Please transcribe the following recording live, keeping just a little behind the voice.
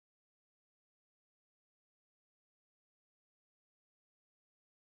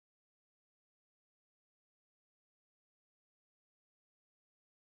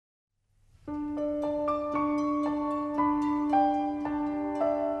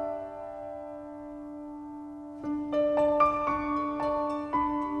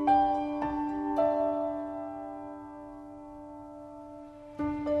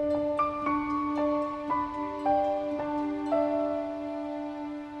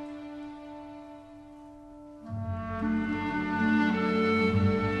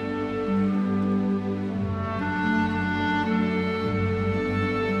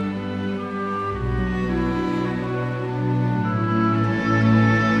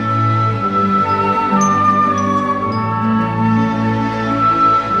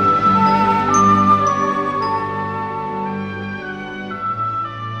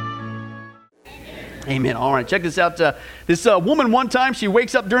right, check this out. This woman one time, she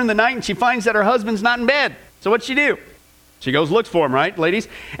wakes up during the night and she finds that her husband's not in bed. So what's she do? She goes, looks for him, right, ladies?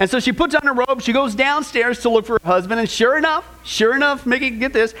 And so she puts on her robe, she goes downstairs to look for her husband, and sure enough, Mickey,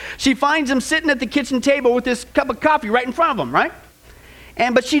 get this, she finds him sitting at the kitchen table with this cup of coffee right in front of him, right?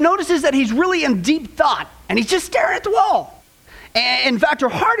 But she notices that he's really in deep thought, and he's just staring at the wall. And in fact, her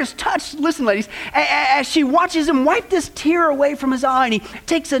heart is touched, listen, ladies, as she watches him wipe this tear away from his eye, and he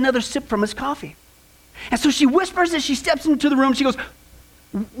takes another sip from his coffee. And so she whispers as she steps into the room, she goes,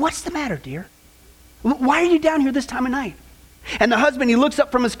 "What's the matter, dear? Why are you down here this time of night?" And the husband, he looks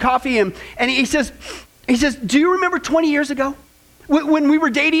up from his coffee and he says, "Do you remember 20 years ago when we were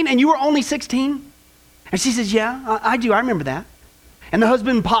dating and you were only 16? And she says, "Yeah, I do. I remember that." And the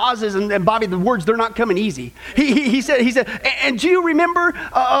husband pauses, and Bobby, the words, they're not coming easy. He said, "And do you remember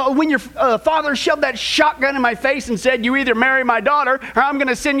when your father shoved that shotgun in my face and said, 'You either marry my daughter or I'm going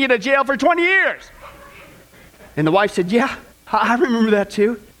to send you to jail for 20 years. And the wife said, "Yeah, I remember that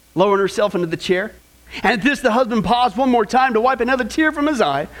too," lowering herself into the chair. And at this, the husband paused one more time to wipe another tear from his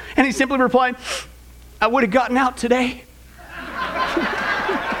eye. And he simply replied, "I would have gotten out today."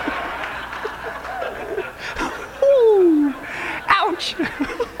 Ooh, ouch.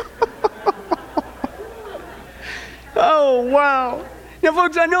 Oh, wow. Now,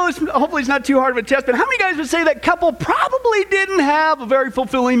 folks, I know hopefully it's not too hard of a test, but how many guys would say that couple probably didn't have a very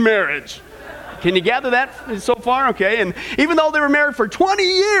fulfilling marriage? Can you gather that so far? Okay, and even though they were married for 20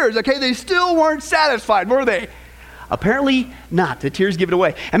 years, okay, they still weren't satisfied, were they? Apparently not. The tears give it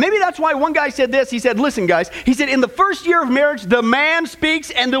away. And maybe that's why one guy said this. He said, "Listen, guys," he said, "in the first year of marriage, the man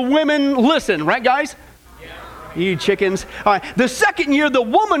speaks and the women listen." Right, guys? Yeah. You chickens. All right. The second year, the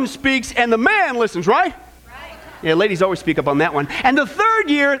woman speaks and the man listens, right? Right. Yeah, ladies always speak up on that one. And the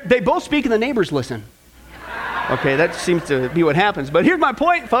third year, they both speak and the neighbors listen. Okay, that seems to be what happens. But here's my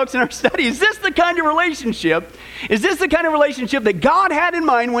point, folks, in our study. Is this the kind of relationship that God had in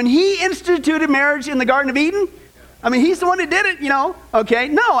mind when he instituted marriage in the Garden of Eden? I mean, he's the one that did it, Okay,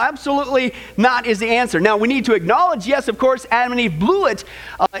 no, absolutely not is the answer. Now, we need to acknowledge, yes, of course, Adam and Eve blew it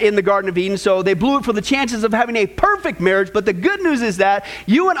in the Garden of Eden, so they blew it for the chances of having a perfect marriage. But the good news is that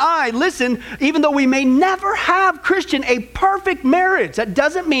you and I, listen, even though we may never have, Christian, a perfect marriage, that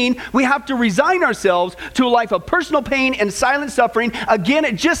doesn't mean we have to resign ourselves to a life of personal pain and silent suffering. Again,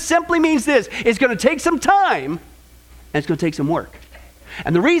 it just simply means this: it's going to take some time, and it's going to take some work.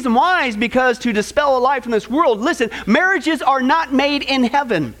 And the reason why is because to dispel a life in this world, listen, marriages are not made in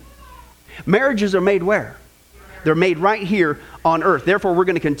heaven. Marriages are made where? They're made right here on earth. Therefore, we're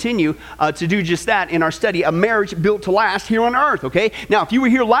going to continue to do just that in our study, a marriage built to last here on earth, okay? Now, if you were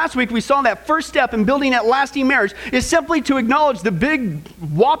here last week, we saw that first step in building that lasting marriage is simply to acknowledge the big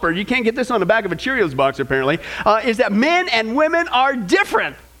whopper. You can't get this on the back of a Cheerios box, apparently, is that men and women are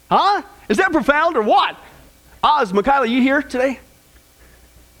different. Huh? Is that profound or what? Oz, Michaela, you here today?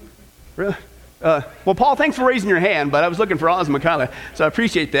 Really? Well, Paul, thanks for raising your hand, but I was looking for Oz and Michaela, so I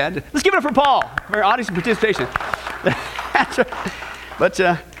appreciate that. Let's give it up for Paul for our audience participation. That's right. But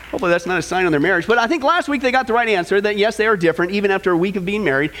hopefully that's not a sign of their marriage. But I think last week they got the right answer, that yes, they are different, even after a week of being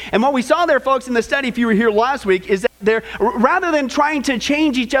married. And what we saw there, folks, in the study, if you were here last week, is that rather than trying to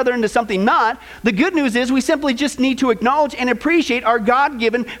change each other into something not, the good news is we simply just need to acknowledge and appreciate our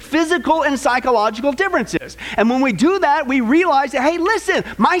God-given physical and psychological differences. And when we do that, we realize that, hey, listen,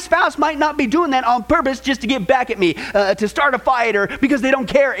 my spouse might not be doing that on purpose just to get back at me, to start a fight, or because they don't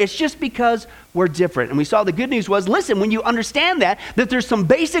care. It's just because we're different. And we saw the good news was, listen, when you understand that there's some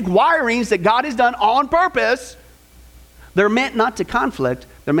basic wirings that God has done on purpose, they're meant not to conflict,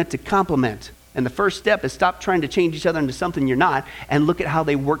 they're meant to complement. And the first step is stop trying to change each other into something you're not, and look at how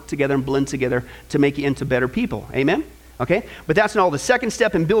they work together and blend together to make you into better people. Amen? Okay? But that's not all. The second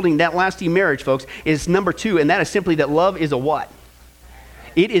step in building that lasting marriage, folks, is number 2, and that is simply that love is a what?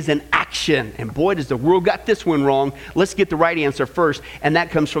 It is an action. And boy, does the world got this one wrong. Let's get the right answer first, and that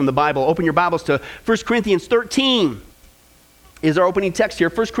comes from the Bible. Open your Bibles to 1 Corinthians 13 is our opening text here.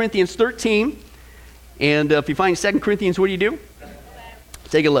 1 Corinthians 13. And if you find 2 Corinthians, what do?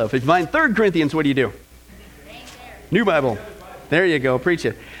 Take a look. If you find 3 Corinthians, what do? New Bible. There you go. Preach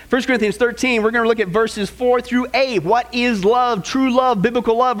it. 1 Corinthians 13, we're going to look at verses 4 through 8. What is love? True love,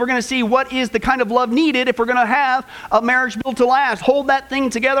 biblical love. We're going to see what is the kind of love needed if we're going to have a marriage built to last. Hold that thing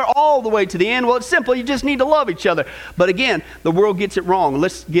together all the way to the end. Well, it's simple. You just need to love each other. But again, the world gets it wrong.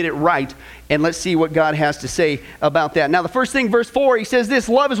 Let's get it right, and let's see what God has to say about that. Now, the first thing, verse 4, he says this: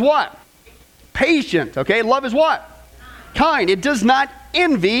 love is what? Patient. Okay, love is what? Kind. It does not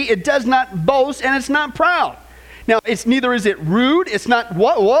envy, it does not boast, and it's not proud. Now, it's neither is it rude, it's not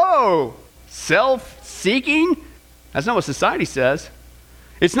what? Whoa! Self-seeking? That's not what society says.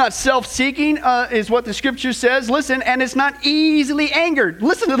 It's not self-seeking, is what the scripture says. Listen, and it's not easily angered.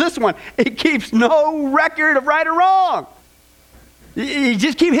 Listen to this one. It keeps no record of right or wrong. You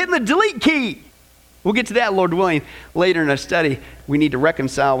just keep hitting the delete key. We'll get to that, Lord willing, later in our study. We need to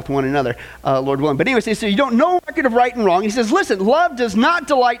reconcile with one another, Lord willing. But anyway, so you don't know record of right and wrong. He says, listen, love does not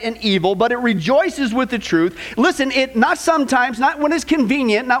delight in evil, but it rejoices with the truth. Listen, it not sometimes, not when it's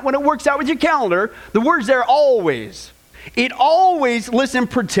convenient, not when it works out with your calendar. The word's there always. It always, listen,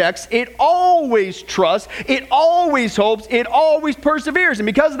 protects. It always trusts. It always hopes. It always perseveres. And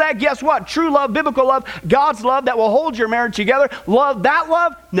because of that, guess what? True love, biblical love, God's love that will hold your marriage together, that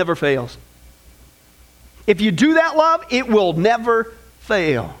love never fails. If you do that love, it will never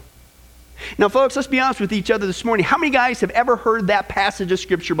fail. Now, folks, let's be honest with each other this morning. How many guys have ever heard that passage of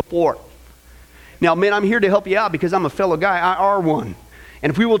Scripture before? Now, men, I'm here to help you out because I'm a fellow guy. I are one. And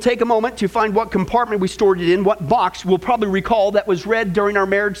if we will take a moment to find what compartment we stored it in, what box, we'll probably recall that was read during our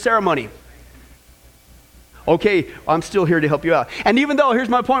marriage ceremony. Okay, I'm still here to help you out. And even though, here's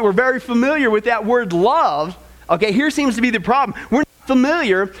my point, we're very familiar with that word love, okay, here seems to be the problem. We're not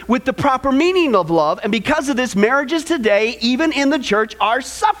familiar with the proper meaning of love, and because of this, marriages today, even in the church, are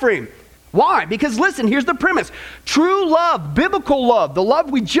suffering. Why? Because listen, here's the premise. True love, biblical love, the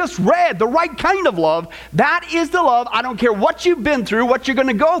love we just read, the right kind of love, that is the love. I don't care what you've been through, what you're going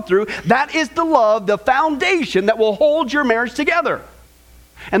to go through. That is the love, the foundation that will hold your marriage together.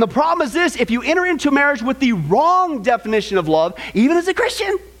 And the problem is this: if you enter into marriage with the wrong definition of love, even as a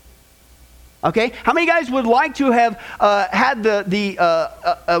Christian, okay, how many guys would like to have had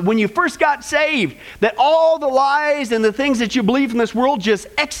when you first got saved, that all the lies and the things that you believe in this world just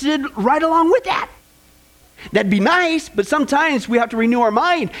exited right along with that? That'd be nice, but sometimes we have to renew our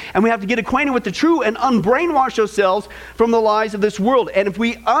mind and we have to get acquainted with the truth and unbrainwash ourselves from the lies of this world. And if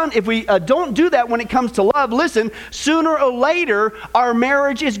we don't do that when it comes to love, listen, sooner or later our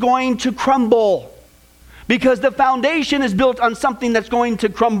marriage is going to crumble, because the foundation is built on something that's going to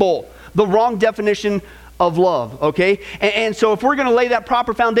crumble. The wrong definition of love, okay? And so if we're going to lay that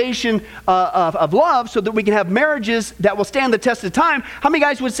proper foundation of love so that we can have marriages that will stand the test of time, how many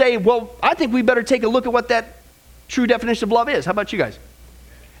guys would say, well, I think we better take a look at what that true definition of love is? How about you guys?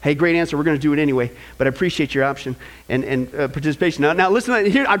 Hey, great answer. We're going to do it anyway, but I appreciate your option and participation. Now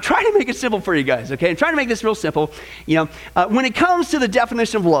listen, here, I'm trying to make it simple for you guys, okay? I'm trying to make this real simple. You know, when it comes to the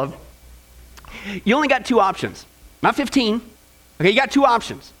definition of love, you only got two options, not 15. Okay, you got two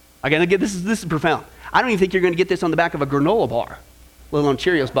options. Okay, this is profound. I don't even think you're going to get this on the back of a granola bar, let alone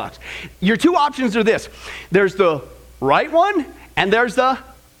Cheerios box. Your two options are this. There's the right one, and there's the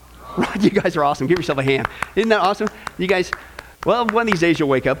wrong. You guys are awesome. Give yourself a hand. Isn't that awesome? You guys, well, one of these days you'll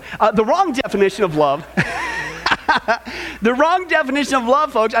wake up. The wrong definition of love, the wrong definition of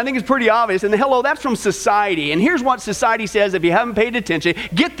love, folks, I think is pretty obvious. And hello, that's from society. And here's what society says if you haven't paid attention.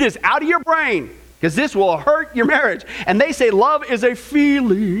 Get this out of your brain, because this will hurt your marriage. And they say love is a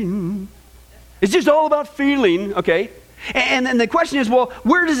feeling. It's just all about feeling, okay? And then the question is, well,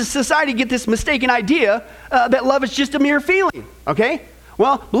 where does society get this mistaken idea that love is just a mere feeling, okay?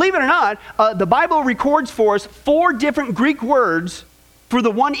 Well, believe it or not, the Bible records for us 4 different Greek words for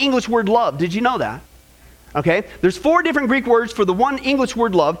the one English word love. Did you know that? Okay, there's 4 different Greek words for the one English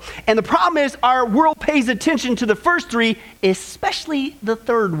word love, and the problem is our world pays attention to the first 3, especially the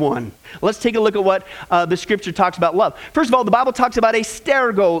third one. Let's take a look at what the scripture talks about love. First of all, the Bible talks about a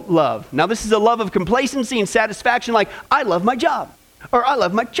stergo love. Now, this is a love of complacency and satisfaction, like, I love my job, or I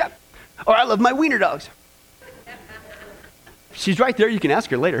love my check, or I love my wiener dogs. She's right there. You can ask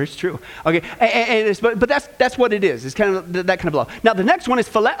her later. It's true. Okay, but that's what it is. It's kind of that kind of love. Now, the next one is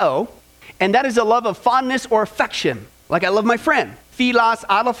phileo. And that is a love of fondness or affection. Like I love my friend. Philos,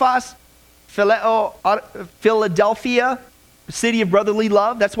 adelphos, phileo, Philadelphia, city of brotherly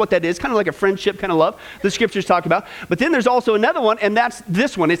love. That's what that is. Kind of like a friendship kind of love the scriptures talk about. But then there's also another one, and that's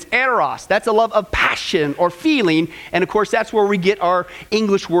this one. It's eros. That's a love of passion or feeling. And of course, that's where we get our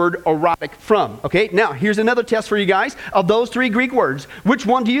English word erotic from. Okay, now here's another test for you guys. Of those 3 Greek words, which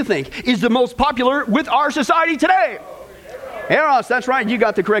one do you think is the most popular with our society today? Eros, that's right. You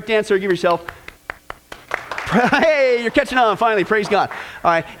got the correct answer. Give yourself. Hey, you're catching on finally. Praise God.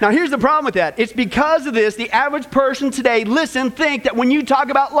 All right. Now, here's the problem with that. It's because of this, the average person today, think that when you talk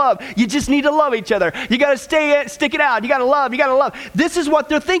about love, you just need to love each other. You got to stick it out. You got to love. You got to love. This is what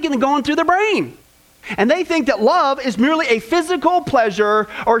they're thinking and going through their brain. And they think that love is merely a physical pleasure,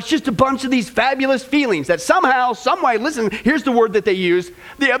 or it's just a bunch of these fabulous feelings that somehow, some way, listen, here's the word that they use,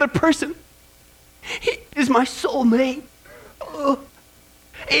 the other person, he is my soulmate.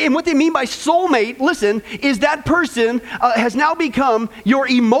 And what they mean by soulmate, listen, is that person has now become your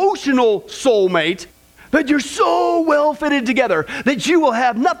emotional soulmate, But you're so well fitted together that you will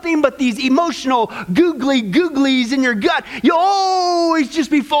have nothing but these emotional googlies in your gut. You'll always just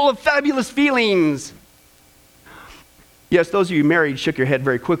be full of fabulous feelings. Yes, those of you married shook your head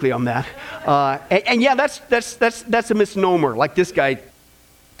very quickly on that. And yeah, that's a misnomer, like this guy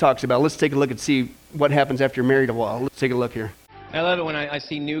talks about. Let's take a look and see what happens after you're married a while. Let's take a look here. I love it when I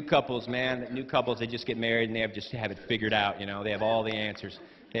see new couples, man. New couples, they just get married and they just have it figured out, you know. They have all the answers.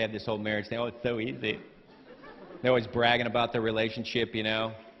 They have this whole marriage thing. Oh, it's so easy. They're always bragging about their relationship, you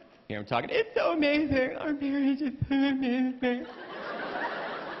know. You know, I'm talking, it's so amazing. Our marriage is so amazing.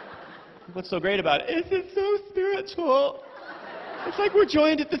 What's so great about it? It's just so spiritual. It's like we're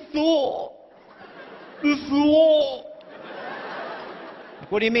joined at the soul. The soul.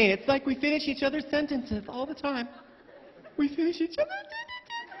 What do you mean? It's like we finish each other's sentences all the time. We finish each other's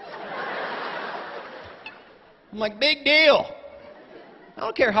sentences. I'm like, big deal. I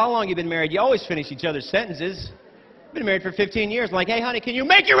don't care how long you've been married. You always finish each other's sentences. I've been married for 15 years. I'm like, hey, honey, can you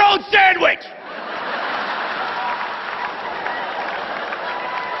make your own sandwich?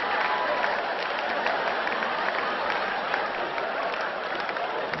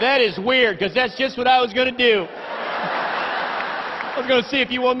 That is weird, because that's just what I was going to do. I was going to see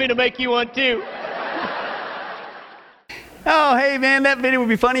if you want me to make you one, too. Oh, hey, man, that video would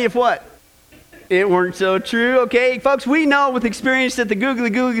be funny if what? It weren't so true. Okay, folks, we know with experience that the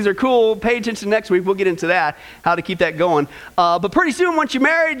googly googlies are cool. Pay attention next week. We'll get into that, how to keep that going. But pretty soon, once you're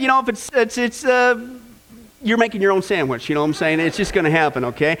married, you know, if it's you're making your own sandwich, you know what I'm saying? It's just going to happen,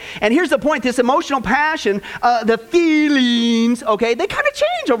 okay? And here's the point. This emotional passion, the feelings, okay, they kind of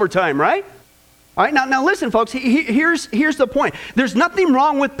change over time, right? All right, now listen, folks. Here's the point. There's nothing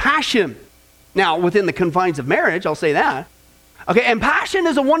wrong with passion. Now, within the confines of marriage, I'll say that. Okay, and passion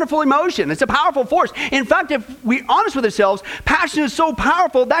is a wonderful emotion. It's a powerful force. In fact, if we're honest with ourselves, passion is so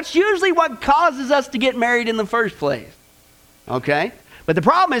powerful, that's usually what causes us to get married in the first place. Okay? But the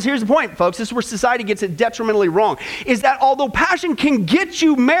problem is, here's the point, folks, this is where society gets it detrimentally wrong, is that although passion can get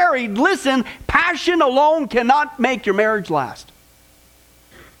you married, listen, passion alone cannot make your marriage last.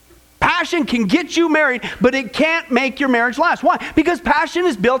 Passion can get you married, but it can't make your marriage last. Why? Because passion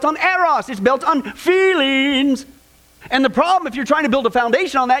is built on eros. It's built on feelings. And the problem, if you're trying to build a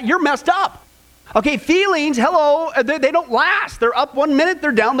foundation on that, you're messed up. Okay, feelings, hello, they don't last. They're up 1 minute,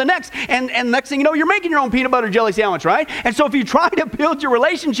 they're down the next. And next thing you know, you're making your own peanut butter jelly sandwich, right? And so if you try to build your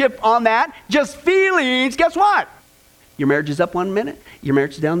relationship on that, just feelings, guess what? Your marriage is up 1 minute, your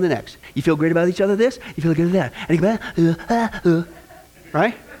marriage is down the next. You feel great about each other this, you feel good at that. And you go,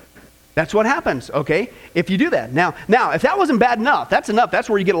 right? That's what happens, okay, if you do that. Now, if that wasn't bad enough, that's enough. That's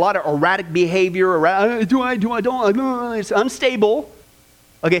where you get a lot of erratic behavior. It's unstable.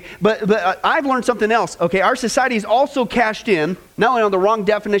 Okay, but I've learned something else. Okay, our society has also cashed in, not only on the wrong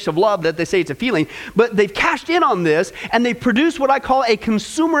definition of love that they say it's a feeling, but they've cashed in on this, and they've produced what I call a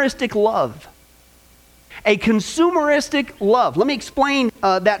consumeristic love. A consumeristic love. Let me explain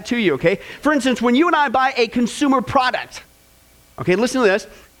that to you, okay? For instance, when you and I buy a consumer product, okay, listen to this,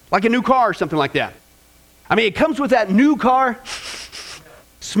 like a new car or something like that. I mean, it comes with that new car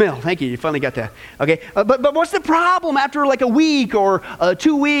smell. Thank you. You finally got that. Okay. But what's the problem after like a week or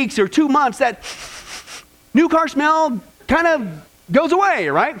 2 weeks or 2 months? That new car smell kind of goes away,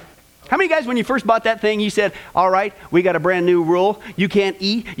 right? How many guys, when you first bought that thing, you said, all right, we got a brand new rule. You can't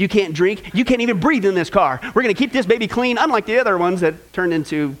eat, you can't drink, you can't even breathe in this car. We're going to keep this baby clean, unlike the other ones that turned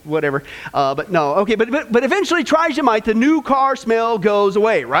into whatever. But no, okay, but eventually, try as you might, the new car smell goes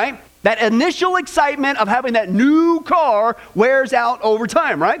away, right? That initial excitement of having that new car wears out over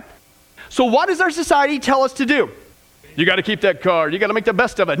time, right? So what does our society tell us to do? You got to keep that car. You got to make the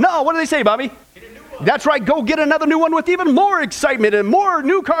best of it. No, what do they say, Bobby? That's right, go get another new one with even more excitement and more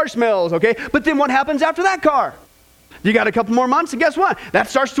new car smells, okay? But then what happens after that car? You got a couple more months, and guess what? That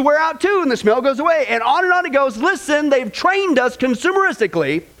starts to wear out too, and the smell goes away. And on it goes. Listen, they've trained us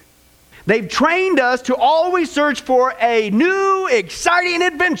consumeristically. They've trained us to always search for a new, exciting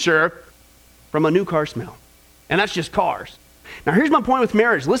adventure from a new car smell. And that's just cars. Now, here's my point with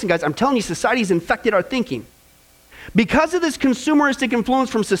marriage. Listen, guys, I'm telling you, society's infected our thinking. Because of this consumeristic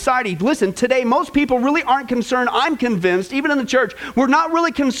influence from society, listen, today most people really aren't concerned, I'm convinced, even in the church, we're not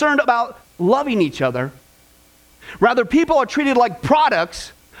really concerned about loving each other. Rather, people are treated like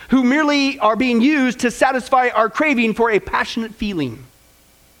products who merely are being used to satisfy our craving for a passionate feeling.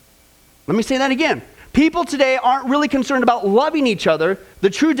 Let me say that again. People today aren't really concerned about loving each other, the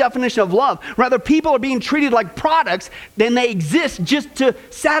true definition of love. Rather, people are being treated like products, then they exist just to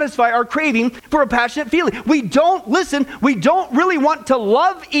satisfy our craving for a passionate feeling. We don't really want to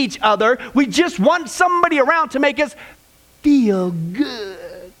love each other. We just want somebody around to make us feel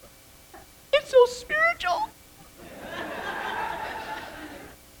good. You it's so spiritual.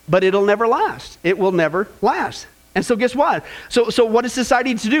 But it'll never last. It will never last. And so guess what? So what is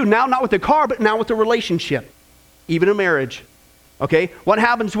society to do? Now, not with the car, but now with the relationship, even a marriage. Okay? What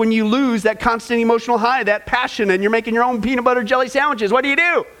happens when you lose that constant emotional high, that passion, and you're making your own peanut butter jelly sandwiches? What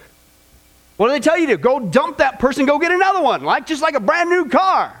do? What do they tell you to do? Go dump that person, go get another one, just like a brand new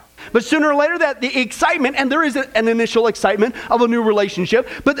car. But sooner or later, the excitement, and there is an initial excitement of a new relationship,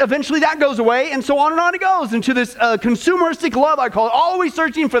 but eventually that goes away, and so on it goes into this consumeristic love, I call it, always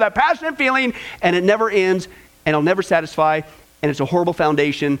searching for that passionate feeling, and it never ends, and it'll never satisfy, and it's a horrible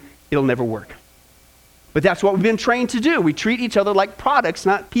foundation. It'll never work. But that's what we've been trained to do. We treat each other like products,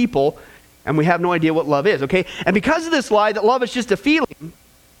 not people, and we have no idea what love is, okay? And because of this lie that love is just a feeling,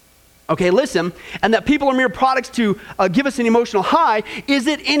 okay, listen, and that people are mere products to give us an emotional high, is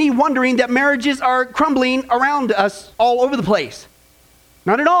it any wondering that marriages are crumbling around us all over the place?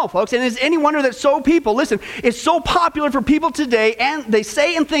 Not at all, folks. And is it any wonder that it's so popular for people today, and they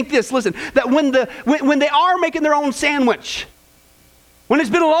say and think this, listen, that when they are making their own sandwich, when it's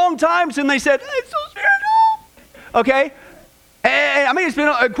been a long time since they said, it's so spiritual, okay? I mean, it's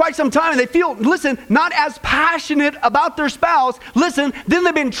been quite some time, and they feel, not as passionate about their spouse. Then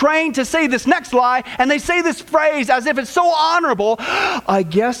they've been trained to say this next lie, and they say this phrase as if it's so honorable. I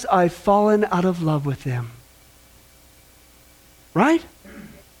guess I've fallen out of love with them. Right?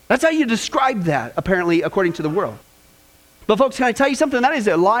 That's how you describe that, apparently, according to the world. But folks, can I tell you something? That is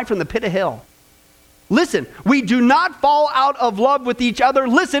a lie from the pit of hell. Listen, we do not fall out of love with each other.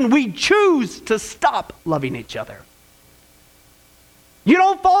 We choose to stop loving each other. You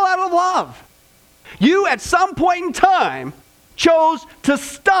don't fall out of love. You, at some point in time, chose to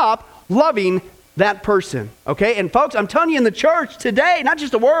stop loving that person. Okay? And folks, I'm telling you, in the church today, not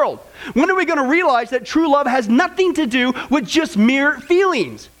just the world, when are we going to realize that true love has nothing to do with just mere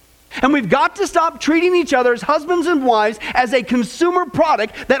feelings? And we've got to stop treating each other as husbands and wives as a consumer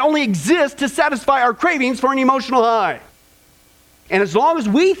product that only exists to satisfy our cravings for an emotional high. And as long as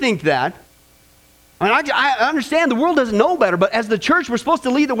we think that, I understand the world doesn't know better, but as the church, we're supposed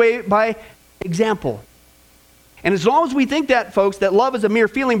to lead the way by example. And as long as we think that, folks, that love is a mere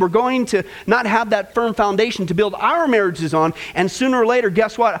feeling, we're going to not have that firm foundation to build our marriages on. And sooner or later,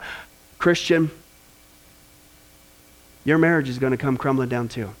 guess what? Christian, your marriage is going to come crumbling down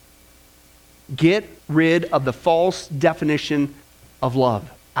too. Get rid of the false definition of love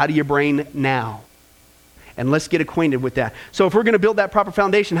out of your brain now. And let's get acquainted with that. So if we're going to build that proper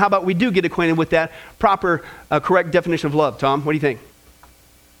foundation, how about we do get acquainted with that proper, correct definition of love? Tom, what do you think?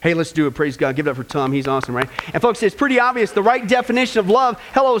 Hey, let's do it. Praise God. Give it up for Tom. He's awesome, right? And folks, it's pretty obvious. The right definition of love,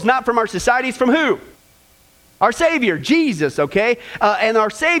 is not from our society. It's from who? Our Savior, Jesus, okay? And our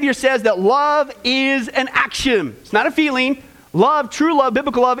Savior says that love is an action. It's not a feeling. Love, true love,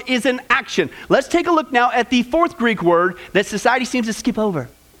 biblical love is an action. Let's take a look now at the fourth Greek word that society seems to skip over.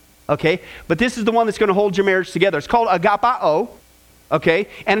 Okay, but this is the one that's going to hold your marriage together. It's called agapao, okay?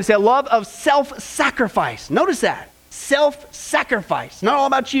 And it's a love of self-sacrifice. Notice that. Self-sacrifice. Not all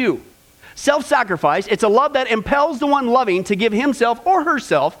about you. Self-sacrifice. It's a love that impels the one loving to give himself or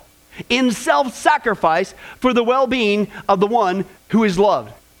herself in self-sacrifice for the well-being of the one who is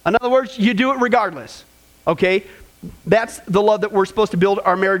loved. In other words, you do it regardless, okay? That's the love that we're supposed to build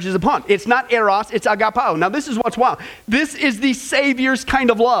our marriages upon. It's not eros, it's agapao. Now this is what's wild. This is the Savior's kind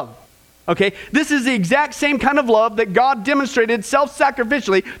of love. Okay? This is the exact same kind of love that God demonstrated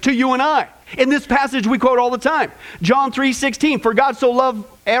self-sacrificially to you and I. In this passage we quote all the time. John 3:16, for God so loved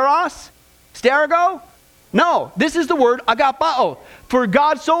eros, stergo? No, this is the word agapao. For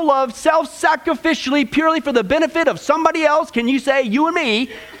God so loved self-sacrificially purely for the benefit of somebody else. Can you say you and me?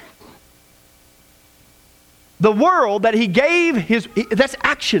 The world that he gave that's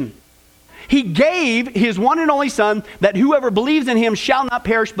action. He gave his one and only Son that whoever believes in him shall not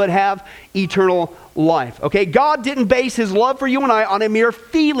perish but have eternal life. Okay, God didn't base his love for you and I on a mere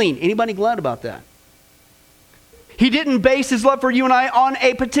feeling. Anybody glad about that? He didn't base his love for you and I on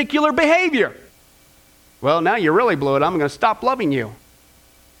a particular behavior. Well, now you really blew it. I'm going to stop loving you.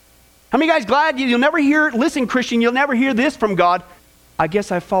 How many guys glad you'll never hear, listen Christian, you'll never hear this from God. I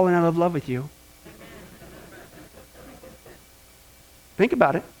guess I've fallen out of love with you. Think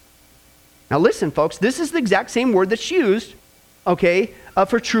about it. Now listen, folks, this is the exact same word that's used, okay,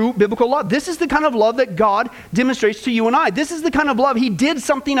 for true biblical love. This is the kind of love that God demonstrates to you and I. This is the kind of love he did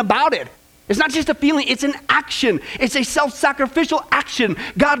something about it. It's not just a feeling, it's an action. It's a self-sacrificial action.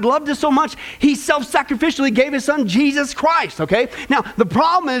 God loved us so much, he self-sacrificially gave his Son, Jesus Christ, okay? Now, the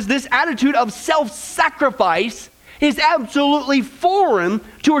problem is this attitude of self-sacrifice is absolutely foreign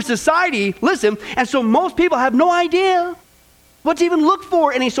to our society, listen, and so most people have no idea What to even look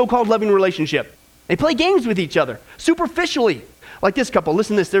for in a so-called loving relationship? They play games with each other, superficially. Like this couple,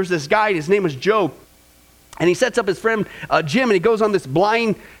 listen to this. There's this guy, his name is Joe, and he sets up his friend Jim, and he goes on this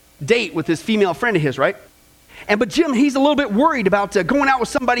blind date with this female friend of his, right? But Jim, he's a little bit worried about going out with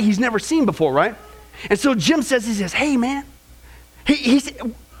somebody he's never seen before, right? And so Jim says, hey man, he said,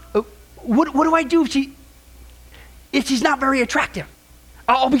 what do I do if she's not very attractive?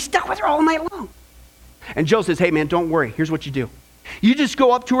 I'll be stuck with her all night long. And Joe says, hey man, don't worry. Here's what you do. You just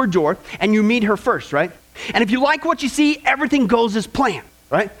go up to her door and you meet her first, right? And if you like what you see, everything goes as planned,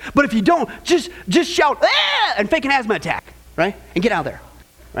 right? But if you don't, just shout, ah! And fake an asthma attack, right? And get out of there,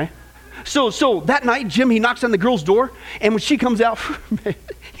 right? So that night, Jim, he knocks on the girl's door, and when she comes out, man,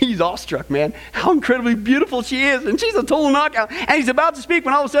 he's awestruck, man. How incredibly beautiful she is, and she's a total knockout. And he's about to speak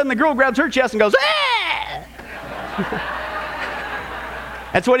when all of a sudden the girl grabs her chest and goes, ah!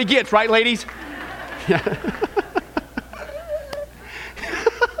 That's what he gets, right, ladies?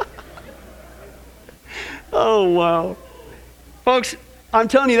 Oh, wow. Folks, I'm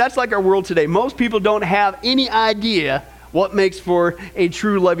telling you, that's like our world today. Most people don't have any idea what makes for a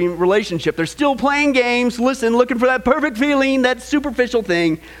true loving relationship. They're still playing games, looking for that perfect feeling, that superficial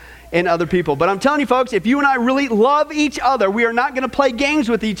thing in other people. But I'm telling you, folks, if you and I really love each other, we are not going to play games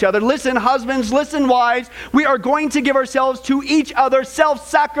with each other. Listen, husbands, listen, wives, we are going to give ourselves to each other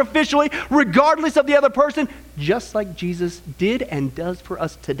self-sacrificially, regardless of the other person, just like Jesus did and does for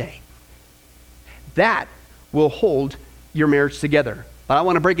us today. That will hold your marriage together. But I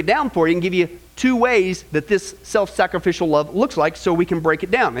want to break it down for you and give you 2 ways that this self-sacrificial love looks like so we can break it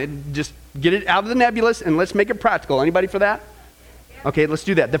down. And just get it out of the nebulous and let's make it practical. Anybody for that? Okay, let's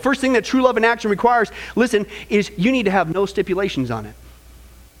do that. The first thing that true love in action requires, listen, is you need to have no stipulations on it.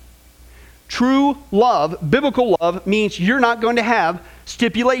 True love, biblical love, means you're not going to have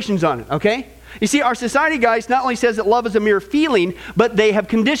stipulations on it, okay? You see, our society, guys, not only says that love is a mere feeling, but they have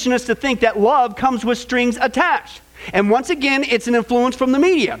conditioned us to think that love comes with strings attached. And once again, it's an influence from the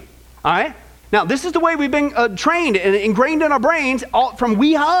media, all right? Now, this is the way we've been trained and ingrained in our brains from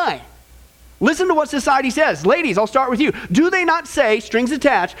wee high. Listen to what society says. Ladies, I'll start with you. Do they not say, strings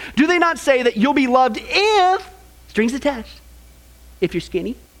attached, do they not say that you'll be loved if, strings attached, if you're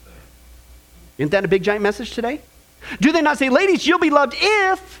skinny? Isn't that a big giant message today? Do they not say, ladies, you'll be loved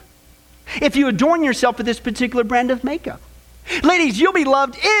if you adorn yourself with this particular brand of makeup? Ladies, you'll be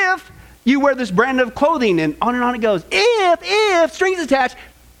loved if you wear this brand of clothing, and on it goes. If, strings attached,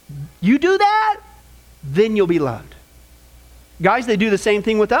 you do that, then you'll be loved. Guys, they do the same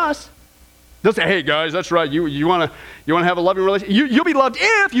thing with us. They'll say, hey guys, that's right, you want to have a loving relationship? You'll be loved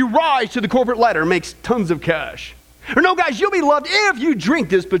if you rise to the corporate ladder and makes tons of cash. Or no guys, you'll be loved if you drink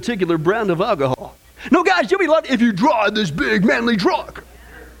this particular brand of alcohol. No guys, you'll be loved if you drive this big manly truck.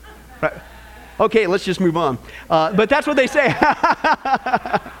 Right. Okay, let's just move on. But that's what they say.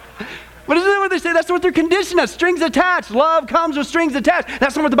 But isn't that what they say? That's what they're conditioned us. Strings attached. Love comes with strings attached.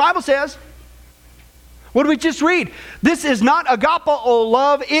 That's not what the Bible says. What did we just read? This is not agapao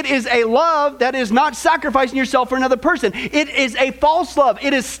love. It is a love that is not sacrificing yourself for another person. It is a false love.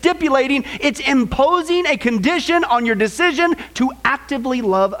 It is stipulating. It's imposing a condition on your decision to actively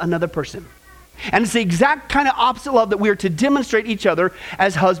love another person. And it's the exact kind of opposite love that we are to demonstrate each other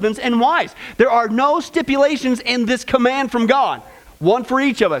as husbands and wives. There are no stipulations in this command from God. One for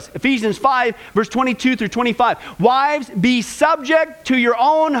each of us. Ephesians 5, verse 22 through 25. Wives, be subject to your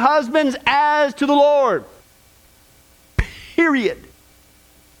own husbands as to the Lord. Period.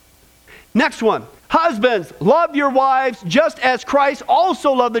 Next one. Husbands, love your wives just as Christ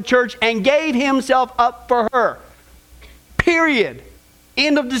also loved the church and gave himself up for her. Period.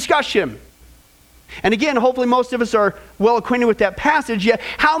 End of discussion. And again, hopefully most of us are well acquainted with that passage. Yet,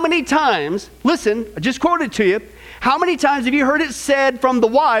 how many times, listen, I just quoted to you, how many times have you heard it said from the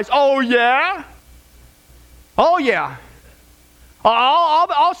wives, oh yeah? Oh yeah.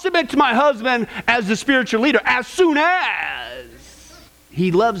 I'll submit to my husband as the spiritual leader as soon as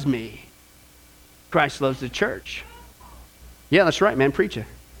he loves me. Christ loves the church. Yeah, that's right, man, preach it.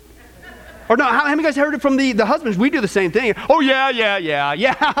 Or no, how many of you guys heard it from the husbands? We do the same thing. Oh,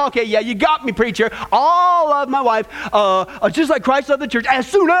 yeah, okay, yeah, you got me, preacher. I'll love my wife just like Christ loved the church as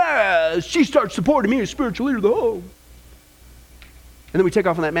soon as she starts supporting me as spiritual leader of the home. And then we take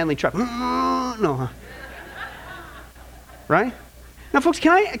off on that manly truck. No. Right? Now, folks,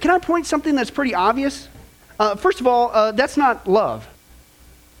 can I point something that's pretty obvious? First of all, that's not love.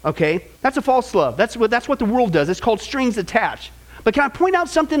 Okay? That's a false love. That's what the world does. It's called strings attached. But can I point out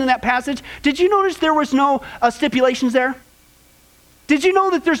something in that passage? Did you notice there was no stipulations there? Did you know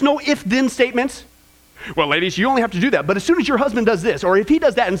that there's no if-then statements? Well, ladies, you only have to do that. But as soon as your husband does this, or if he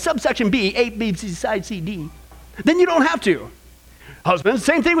does that in subsection B, A, B, C, side, C, D, then you don't have to. Husbands,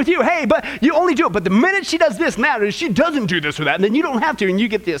 same thing with you. Hey, but you only do it. But the minute she does this and that, or she doesn't do this or that, and then you don't have to, and you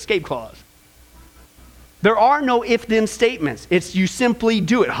get the escape clause. There are no if-then statements. It's you simply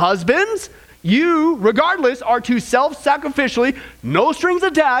do it. Husbands, you, regardless, are to self-sacrificially, no strings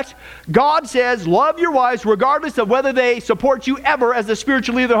attached. God says, love your wives regardless of whether they support you ever as the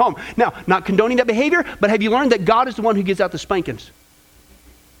spiritual leader of the home. Now, not condoning that behavior, but have you learned that God is the one who gives out the spankings?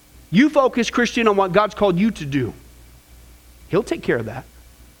 You focus, Christian, on what God's called you to do. He'll take care of that.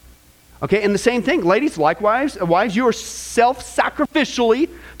 Okay, and the same thing, ladies, likewise, wives, you are self-sacrificially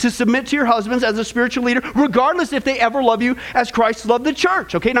to submit to your husbands as a spiritual leader, regardless if they ever love you as Christ loved the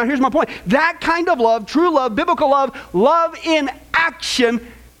church. Okay, now here's my point. That kind of love, true love, biblical love, love in action,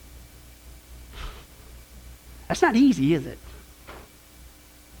 that's not easy, is it?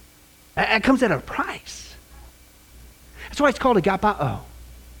 It comes at a price. That's why it's called agapao.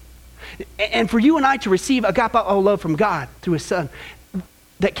 And for you and I to receive agapao love from God through his son,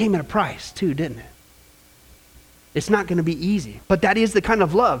 that came at a price too, didn't it? It's not going to be easy. But that is the kind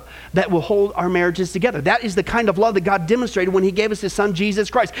of love that will hold our marriages together. That is the kind of love that God demonstrated when he gave us his son,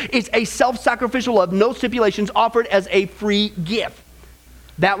 Jesus Christ. It's a self-sacrificial love, no stipulations, offered as a free gift.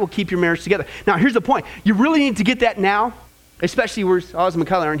 That will keep your marriage together. Now, here's the point. You really need to get that now, especially where Oz and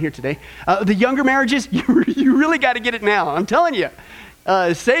Kylie aren't here today. The younger marriages, you really got to get it now. I'm telling you.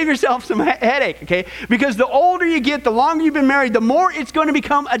 Save yourself some headache, okay? Because the older you get, the longer you've been married, the more it's going to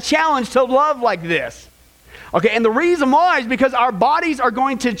become a challenge to love like this. Okay, and the reason why is because our bodies are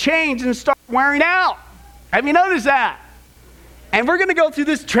going to change and start wearing out. Have you noticed that? And we're going to go through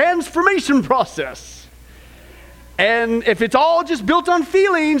this transformation process. And if it's all just built on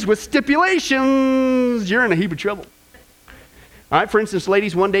feelings with stipulations, you're in a heap of trouble. All right, for instance,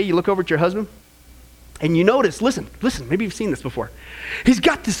 ladies, one day you look over at your husband, and you notice, listen, maybe you've seen this before. He's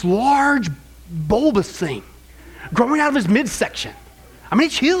got this large bulbous thing growing out of his midsection. I mean,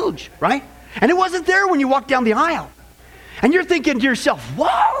 it's huge, right? And it wasn't there when you walked down the aisle. And you're thinking to yourself,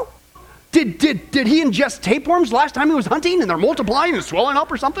 whoa, did he ingest tapeworms last time he was hunting and they're multiplying and swelling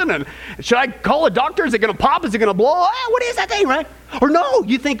up or something? And should I call a doctor? Is it going to pop? Is it going to blow? What is that thing, right? Or no,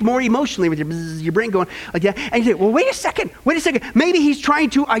 you think more emotionally with your brain going like that. And you think, well, wait a second. Maybe he's trying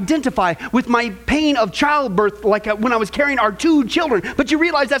to identify with my pain of childbirth like when I was carrying our 2 children. But you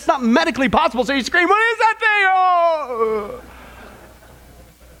realize that's not medically possible. So you scream, what is that thing? Oh!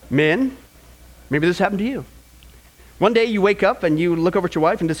 Men, maybe this happened to you. One day you wake up and you look over at your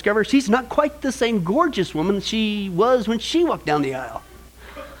wife and discover she's not quite the same gorgeous woman she was when she walked down the aisle.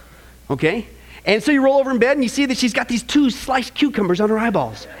 Okay? And so you roll over in bed and you see that she's got these 2 sliced cucumbers on her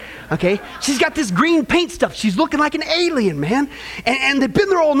eyeballs. Okay? She's got this green paint stuff. She's looking like an alien, man. And they've been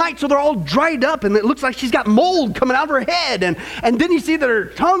there all night, so they're all dried up, and it looks like she's got mold coming out of her head. And then you see that her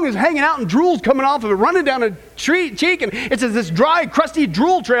tongue is hanging out and drool's coming off of it, running down a cheek, and it's this dry, crusty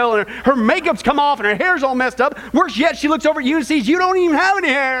drool trail, and her makeup's come off, and her hair's all messed up. Worse yet, she looks over at you and sees you don't even have any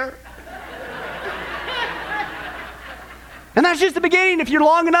hair. And that's just the beginning. If you're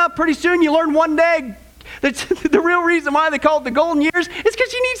long enough, pretty soon you learn one day that the real reason why they call it the golden years is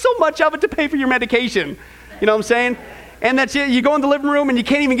because you need so much of it to pay for your medication. You know what I'm saying? And that's it. You go in the living room and you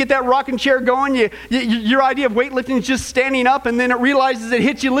can't even get that rocking chair going. Your idea of weightlifting is just standing up, and then it realizes it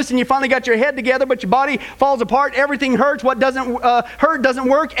hits you. Listen, you finally got your head together, but your body falls apart. Everything hurts. What doesn't hurt doesn't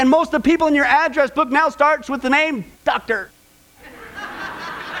work. And most of the people in your address book now starts with the name doctor.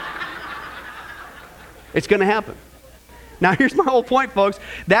 It's going to happen. Now, here's my whole point, folks.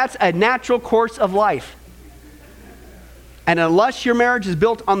 That's a natural course of life. And unless your marriage is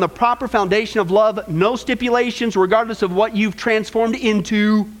built on the proper foundation of love, no stipulations, regardless of what you've transformed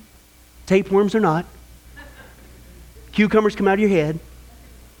into, tapeworms or not, cucumbers come out of your head,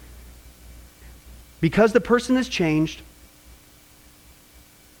 because the person has changed,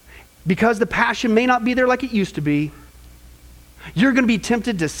 because the passion may not be there like it used to be, you're going to be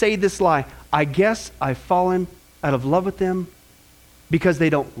tempted to say this lie: I guess I've fallen out of love with them because they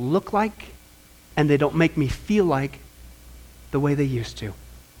don't look like and they don't make me feel like the way they used to.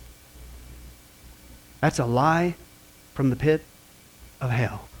 That's a lie from the pit of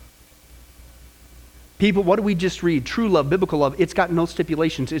hell. People, what do we just read? True love, biblical love, it's got no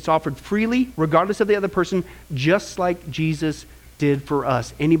stipulations. It's offered freely, regardless of the other person, just like Jesus did for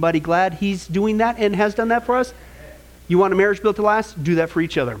us. Anybody glad he's doing that and has done that for us? You want a marriage built to last? Do that for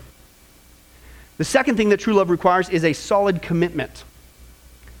each other. The second thing that true love requires is a solid commitment.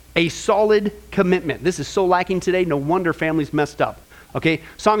 A solid commitment. This is so lacking today. No wonder families messed up. Okay,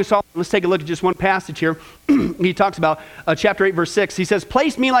 Song of Solomon, let's take a look at just one passage here. He talks about chapter 8, verse 6. He says,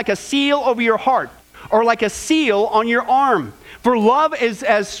 place me like a seal over your heart, or like a seal on your arm. For love is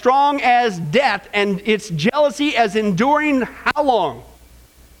as strong as death, and its jealousy as enduring how long?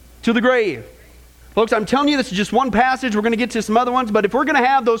 To the grave. Folks, I'm telling you, this is just one passage. We're going to get to some other ones, but if we're going to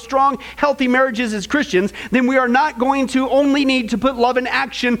have those strong, healthy marriages as Christians, then we are not going to only need to put love in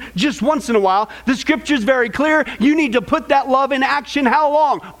action just once in a while. The scripture is very clear. You need to put that love in action how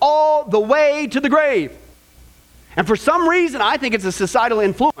long? All the way to the grave. And for some reason, I think it's a societal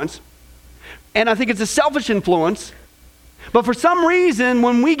influence, and I think it's a selfish influence. But for some reason,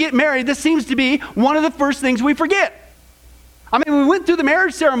 when we get married, this seems to be one of the first things we forget. I mean, we went through the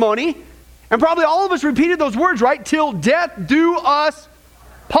marriage ceremony, and probably all of us repeated those words, right? Till death do us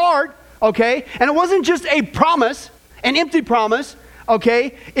part, okay? And it wasn't just a promise, an empty promise,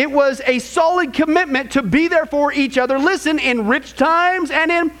 okay? It was a solid commitment to be there for each other. Listen, in rich times and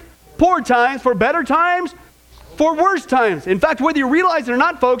in poor times, for better times, for worse times. In fact, whether you realize it or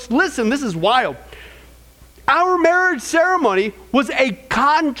not, folks, listen, this is wild. Our marriage ceremony was a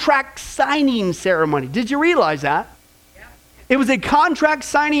contract signing ceremony. Did you realize that? It was a contract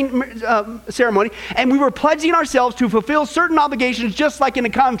signing ceremony, and we were pledging ourselves to fulfill certain obligations just like in a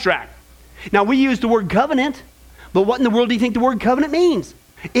contract. Now, we use the word covenant, but what in the world do you think the word covenant means?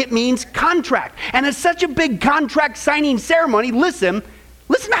 It means contract. And it's such a big contract signing ceremony. Listen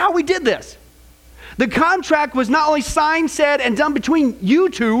to how we did this. The contract was not only signed, said, and done between you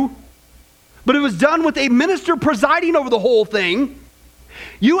two, but it was done with a minister presiding over the whole thing.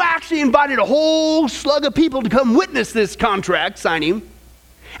 You actually invited a whole slug of people to come witness this contract signing.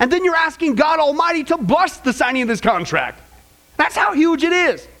 And then you're asking God Almighty to bless the signing of this contract. That's how huge it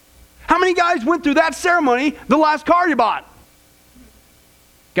is. How many guys went through that ceremony the last car you bought?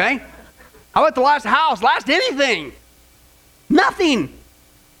 Okay? How about the last house, last anything? Nothing.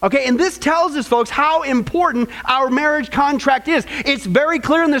 Okay, and this tells us, folks, how important our marriage contract is. It's very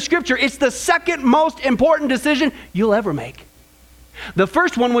clear in the scripture. It's the second most important decision you'll ever make. The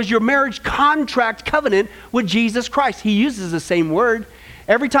first one was your marriage contract covenant with Jesus Christ. He uses the same word.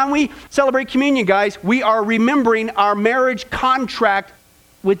 Every time we celebrate communion, guys, we are remembering our marriage contract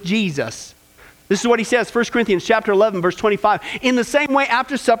with Jesus. This is what he says, 1 Corinthians chapter 11, verse 25. In the same way,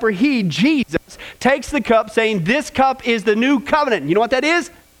 after supper, he, Jesus, takes the cup, saying, this cup is the new covenant. You know what that is?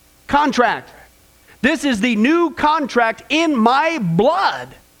 Contract. This is the new contract in my blood.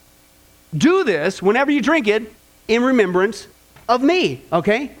 Do this whenever you drink it in remembrance of me,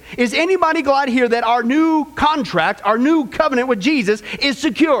 okay? Is anybody glad here that our new contract, our new covenant with Jesus is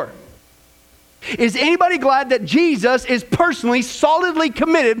secure? Is anybody glad that Jesus is personally, solidly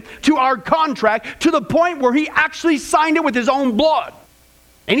committed to our contract to the point where he actually signed it with his own blood?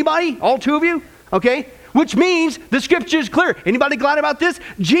 Anybody? All two of you? Okay? Which means the scripture is clear. Anybody glad about this?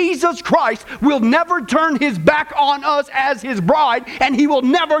 Jesus Christ will never turn his back on us as his bride, and he will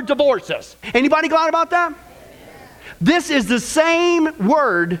never divorce us. Anybody glad about that? This is the same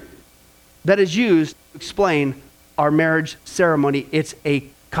word that is used to explain our marriage ceremony. It's a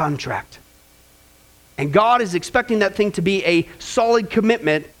contract. And God is expecting that thing to be a solid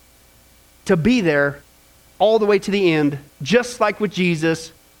commitment to be there all the way to the end, just like with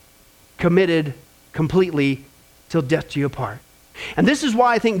Jesus, committed completely till death do you apart. And this is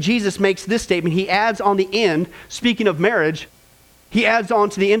why I think Jesus makes this statement. He adds on the end, speaking of marriage, he adds on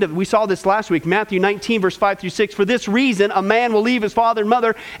to the end of it. We saw this last week, Matthew 19, verse 5 through 6. For this reason, a man will leave his father and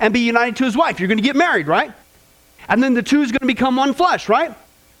mother and be united to his wife. You're going to get married, right? And then the two is going to become one flesh, right?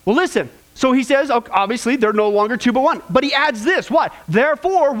 Well, listen. So he says, obviously, they're no longer two but one. But he adds this, what?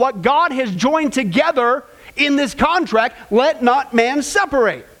 Therefore, what God has joined together in this contract, let not man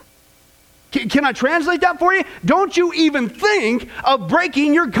separate. Can I translate that for you? Don't you even think of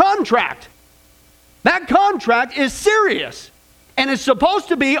breaking your contract. That contract is serious. And it's supposed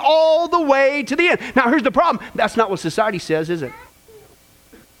to be all the way to the end. Now, here's the problem. That's not what society says, is it?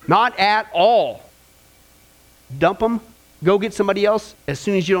 Not at all. Dump them. Go get somebody else as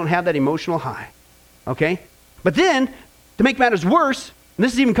soon as you don't have that emotional high. Okay? But then, to make matters worse, and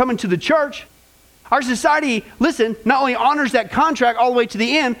this is even coming to the church, our society, listen, not only honors that contract all the way to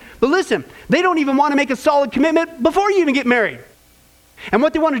the end, but listen, they don't even want to make a solid commitment before you even get married. And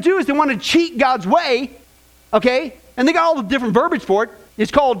what they want to do is they want to cheat God's way, okay? And they got all the different verbiage for it.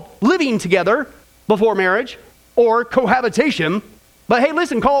 It's called living together before marriage or cohabitation. But hey,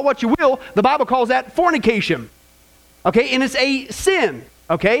 listen, call it what you will. The Bible calls that fornication. Okay, and it's a sin.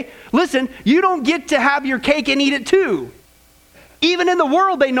 Okay, listen, you don't get to have your cake and eat it too. Even in the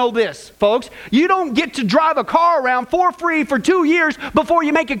world, they know this, folks. You don't get to drive a car around for free for 2 years before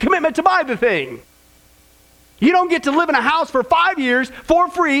you make a commitment to buy the thing. You don't get to live in a house for 5 years for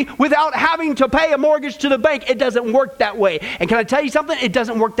free without having to pay a mortgage to the bank. It doesn't work that way. And can I tell you something? It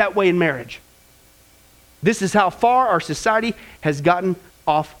doesn't work that way in marriage. This is how far our society has gotten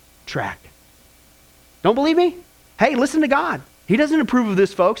off track. Don't believe me? Hey, listen to God. He doesn't approve of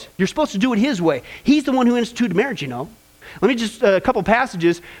this, folks. You're supposed to do it his way. He's the one who instituted marriage, you know. Let me just, a couple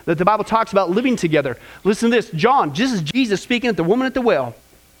passages that the Bible talks about living together. Listen to this. John, this is Jesus speaking at the woman at the well.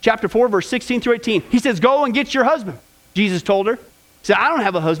 Chapter 4, verse 16 through 18. He says, go and get your husband. Jesus told her. He said, I don't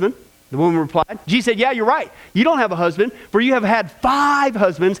have a husband. The woman replied. Jesus said, yeah, you're right. You don't have a husband, for you have had 5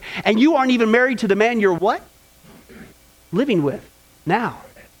 husbands, and you aren't even married to the man you're what? Living with now.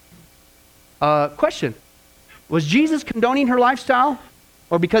 Question. Was Jesus condoning her lifestyle?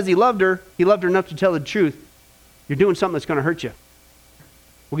 Or because he loved her enough to tell the truth? You're doing something that's going to hurt you.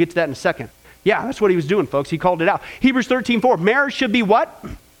 We'll get to that in a second. Yeah, that's what he was doing, folks. He called it out. Hebrews 13:4. Marriage should be what?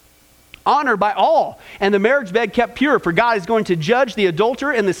 Honored by all, and the marriage bed kept pure, for God is going to judge the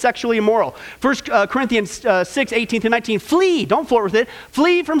adulterer and the sexually immoral. 1 Corinthians 6:18-19. Flee, don't flirt with it.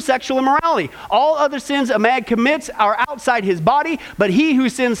 Flee from sexual immorality. All other sins a man commits are outside his body, but he who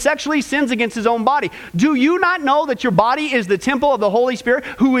sins sexually sins against his own body. Do you not know that your body is the temple of the Holy Spirit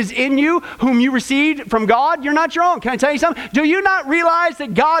who is in you, whom you received from God? You're not your own. Can I tell you something? Do you not realize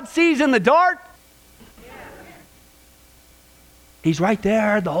that God sees in the dark? He's right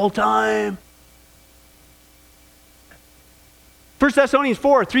there the whole time. 1 Thessalonians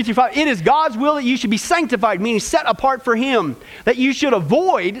 4, 3-5. It is God's will that you should be sanctified, meaning set apart for him, that you should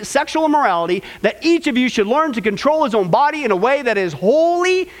avoid sexual immorality, that each of you should learn to control his own body in a way that is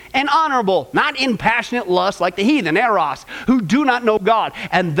holy and honorable, not in passionate lust like the heathen, eros, who do not know God,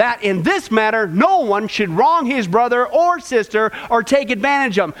 and that in this matter no one should wrong his brother or sister or take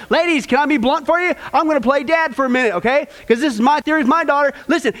advantage of them. Ladies, can I be blunt for you? I'm going to play dad for a minute, okay? Because this is my theory with my daughter.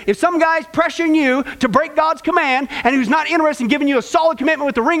 Listen, if some guy's pressuring you to break God's command and who's not interested in giving you a solid commitment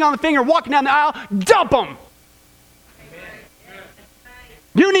with the ring on the finger, walking down the aisle, dump him.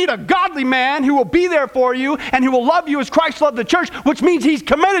 You need a godly man who will be there for you and who will love you as Christ loved the church, which means he's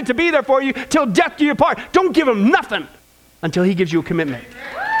committed to be there for you till death do you part. Don't give him nothing until he gives you a commitment.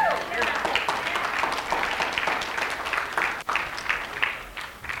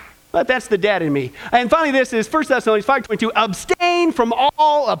 But that's the dad in me. And finally, this is 1 Thessalonians 5:22. Abstain from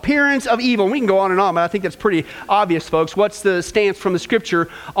all appearance of evil. And we can go on and on, but I think that's pretty obvious, folks. What's the stance from the Scripture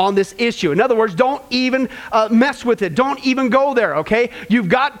on this issue? In other words, don't even mess with it. Don't even go there, okay? You've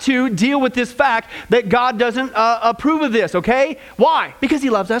got to deal with this fact that God doesn't approve of this, okay? Why? Because he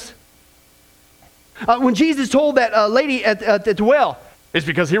loves us. When Jesus told that lady at the well, it's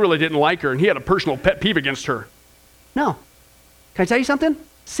because he really didn't like her and he had a personal pet peeve against her. No. Can I tell you something?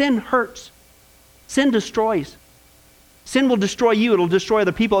 Sin hurts. Sin destroys. Sin will destroy you. It'll destroy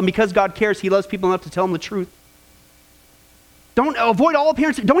other people. And because God cares, he loves people enough to tell them the truth. Don't avoid all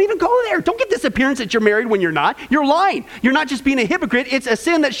appearances. Don't even go there. Don't get this appearance that you're married when you're not. You're lying. You're not just being a hypocrite. It's a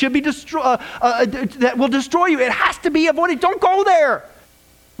sin that should be that will destroy you. It has to be avoided. Don't go there.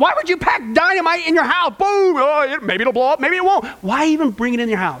 Why would you pack dynamite in your house? Boom. Oh, maybe it'll blow up. Maybe it won't. Why even bring it in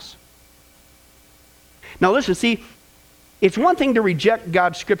your house? Now listen, see, it's one thing to reject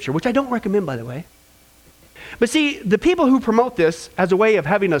God's scripture, which I don't recommend, by the way. But see, the people who promote this as a way of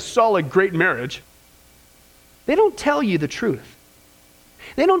having a solid, great marriage, they don't tell you the truth.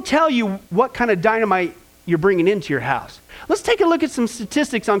 They don't tell you what kind of dynamite you're bringing into your house. Let's take a look at some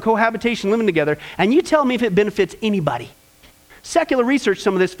statistics on cohabitation, living together, and you tell me if it benefits anybody. Secular research,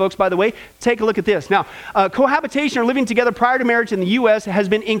 some of this, folks, by the way. Take a look at this. Now, cohabitation or living together prior to marriage in the U.S. has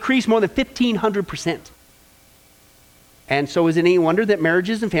been increased more than 1,500%. And so is it any wonder that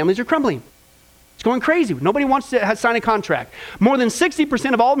marriages and families are crumbling? It's going crazy. Nobody wants to sign a contract. More than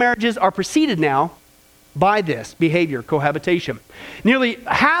 60% of all marriages are preceded now by this behavior, cohabitation. Nearly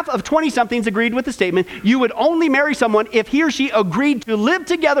half of 20-somethings agreed with the statement, you would only marry someone if he or she agreed to live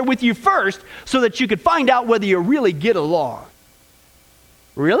together with you first so that you could find out whether you really get along.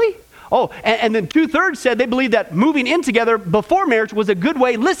 Really? Oh, and then 2/3 said they believed that moving in together before marriage was a good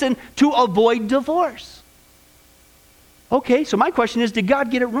way, listen, to avoid divorce. Okay, so my question is, did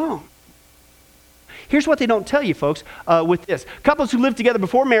God get it wrong? Here's what they don't tell you, folks, with this. Couples who live together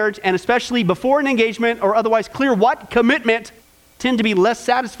before marriage, and especially before an engagement or otherwise clear what? Commitment, tend to be less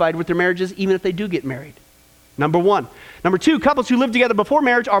satisfied with their marriages even if they do get married. Number one. Number two, couples who live together before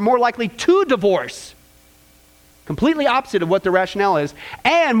marriage are more likely to divorce. Completely opposite of what the rationale is,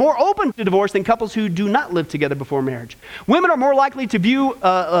 and more open to divorce than couples who do not live together before marriage. Women are more likely to view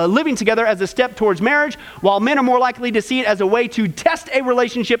living together as a step towards marriage, while men are more likely to see it as a way to test a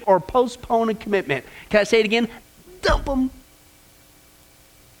relationship or postpone a commitment. Can I say it again? Dump them.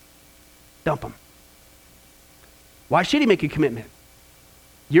 Dump them. Why should he make a commitment?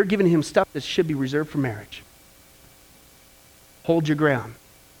 You're giving him stuff that should be reserved for marriage. Hold your ground.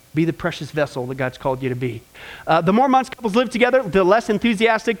 Be the precious vessel that God's called you to be. The more months couples live together, the less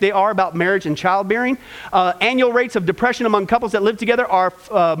enthusiastic they are about marriage and childbearing. Annual rates of depression among couples that live together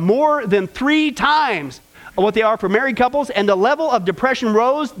are more than 3 times what they are for married couples, and the level of depression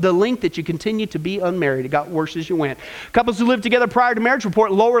rose the length that you continue to be unmarried. It got worse as you went. Couples who live together prior to marriage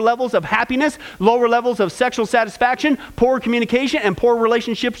report lower levels of happiness, lower levels of sexual satisfaction, poor communication, and poor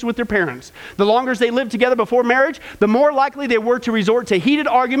relationships with their parents. The longer they lived together before marriage, the more likely they were to resort to heated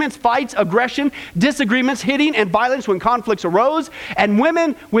arguments, fights, aggression, disagreements, hitting, and violence when conflicts arose. And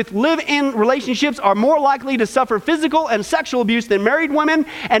women with live-in relationships are more likely to suffer physical and sexual abuse than married women,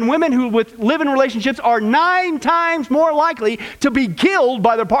 and women who with live-in relationships are 9 times more likely to be killed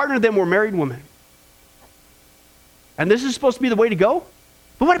by their partner than were married women. And this is supposed to be the way to go?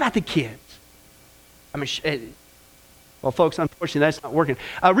 But what about the kids? I mean, well, folks, unfortunately, that's not working.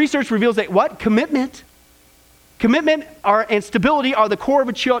 Research reveals that what? Commitment and stability are the core of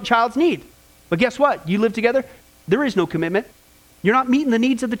a child's need. But guess what? You live together, there is no commitment. You're not meeting the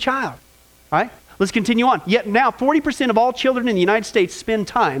needs of the child. All right? Let's continue on. Yet now, 40% of all children in the United States spend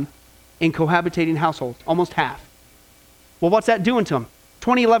time in cohabitating households, almost half. Well, what's that doing to them?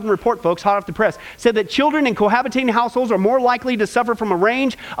 2011 report, folks, hot off the press, said that children in cohabitating households are more likely to suffer from a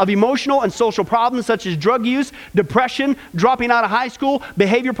range of emotional and social problems such as drug use, depression, dropping out of high school,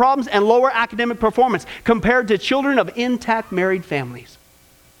 behavior problems, and lower academic performance compared to children of intact married families.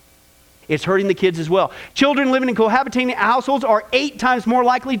 It's hurting the kids as well. Children living in cohabitating households are 8 times more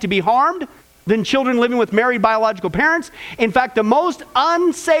likely to be harmed than children living with married biological parents. In fact, the most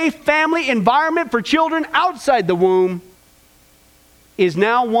unsafe family environment for children outside the womb is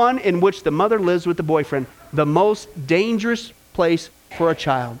now one in which the mother lives with the boyfriend. The most dangerous place for a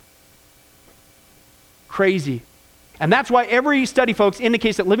child. Crazy. And that's why every study, folks,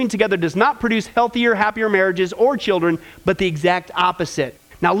 indicates that living together does not produce healthier, happier marriages or children, but the exact opposite.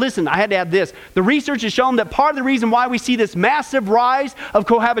 Now listen, I had to add this. The research has shown that part of the reason why we see this massive rise of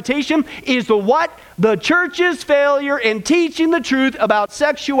cohabitation is the church's failure in teaching the truth about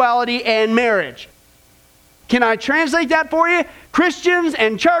sexuality and marriage. Can I translate that for you? Christians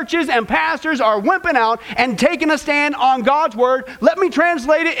and churches and pastors are wimping out and taking a stand on God's word. Let me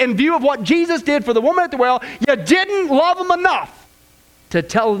translate it in view of what Jesus did for the woman at the well. You didn't love them enough to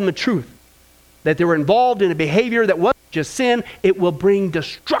tell them the truth, that they were involved in a behavior that wasn't just sin, it will bring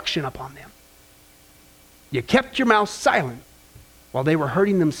destruction upon them. You kept your mouth silent while they were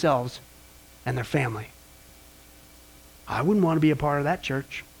hurting themselves and their family. I wouldn't want to be a part of that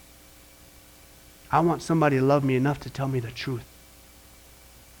church. I want somebody to love me enough to tell me the truth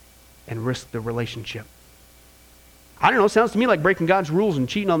and risk the relationship. I don't know, it sounds to me like breaking God's rules and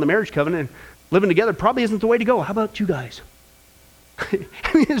cheating on the marriage covenant and living together probably isn't the way to go. How about you guys? I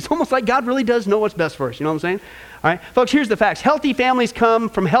mean, it's almost like God really does know what's best for us. You know what I'm saying? All right, folks, here's the facts. Healthy families come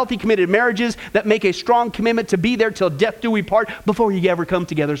from healthy, committed marriages that make a strong commitment to be there till death do we part before you ever come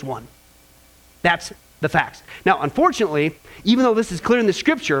together as one. That's the facts. Now, unfortunately, even though this is clear in the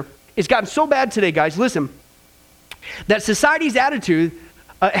scripture, it's gotten so bad today, guys, listen, that society's attitude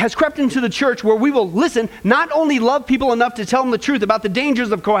has crept into the church where we will not only love people enough to tell them the truth about the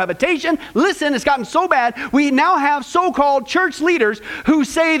dangers of cohabitation. Listen, it's gotten so bad, we now have so-called church leaders who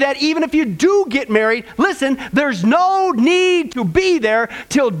say that even if you do get married, there's no need to be there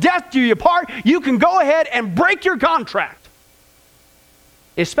till death do you part. You can go ahead and break your contract,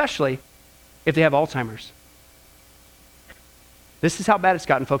 especially if they have Alzheimer's. This is how bad it's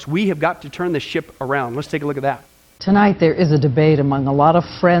gotten, folks. We have got to turn the ship around. Let's take a look at that. Tonight there is a debate among a lot of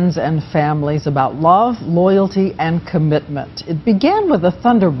friends and families about love, loyalty, and commitment. It began with a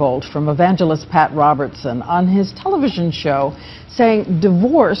thunderbolt from evangelist Pat Robertson on his television show saying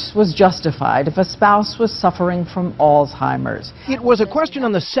divorce was justified if a spouse was suffering from Alzheimer's. It was a question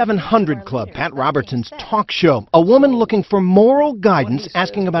on the 700 Club, Pat Robertson's talk show. A woman looking for moral guidance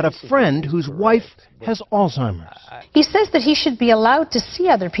asking about a friend whose wife has Alzheimer's. He says that he should be allowed to see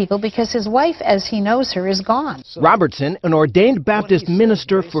other people because his wife, as he knows her, is gone. Robertson, an ordained Baptist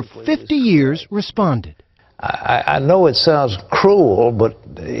minister for 50 years, responded. I know it sounds cruel, but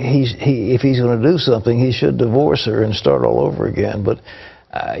if he's going to do something, he should divorce her and start all over again. But,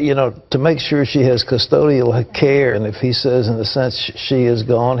 to make sure she has custodial care, and if he says in the sense she is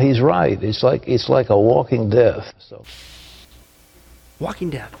gone, he's right. It's like a walking death. So.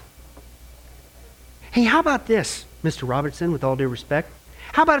 Walking death. Hey, how about this, Mr. Robertson, with all due respect?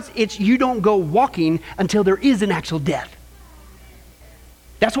 How about it's you don't go walking until there is an actual death?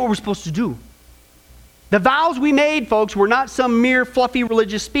 That's what we're supposed to do. The vows we made, folks, were not some mere fluffy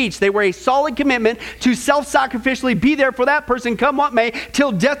religious speech. They were a solid commitment to self-sacrificially be there for that person, come what may,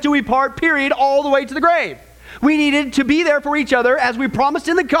 till death do we part, period, all the way to the grave. We needed to be there for each other as we promised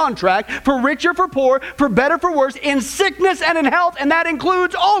in the contract, for richer, for poor, for better, for worse, in sickness and in health, and that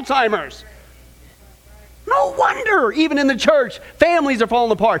includes Alzheimer's. No wonder, even in the church, families are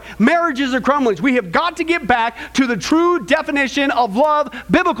falling apart. Marriages are crumbling. We have got to get back to the true definition of love,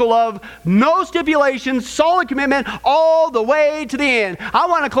 biblical love, no stipulations, solid commitment, all the way to the end. I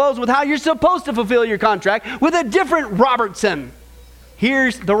want to close with how you're supposed to fulfill your contract with a different Robertson.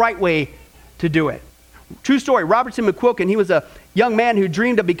 Here's the right way to do it. True story, Robertson McQuilkin, he was a young man who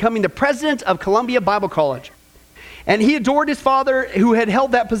dreamed of becoming the president of Columbia Bible College. And he adored his father who had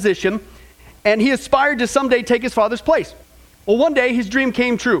held that position, and he aspired to someday take his father's place. Well, one day his dream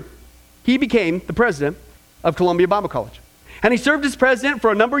came true. He became the president of Columbia Bible College. And he served as president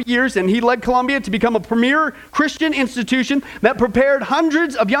for a number of years, and he led Columbia to become a premier Christian institution that prepared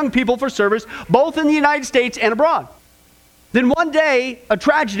hundreds of young people for service, both in the United States and abroad. Then one day, a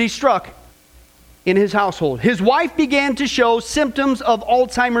tragedy struck in his household. His wife began to show symptoms of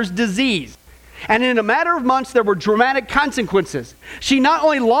Alzheimer's disease. And in a matter of months, there were dramatic consequences. She not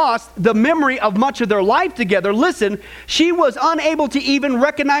only lost the memory of much of their life together, listen, she was unable to even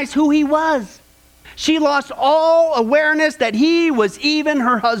recognize who he was. She lost all awareness that he was even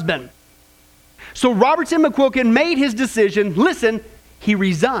her husband. So Robertson McQuilkin made his decision. Listen, he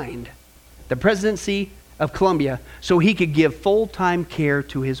resigned the presidency of Columbia so he could give full-time care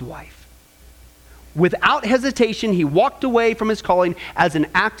to his wife. Without hesitation, he walked away from his calling as an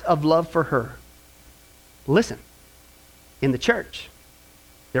act of love for her. Listen, in the church,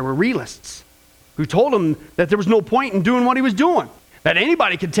 there were realists who told him that there was no point in doing what he was doing, that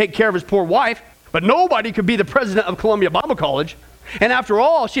anybody could take care of his poor wife, but nobody could be the president of Columbia Bible College. And after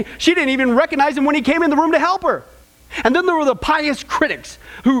all, she didn't even recognize him when he came in the room to help her. And then there were the pious critics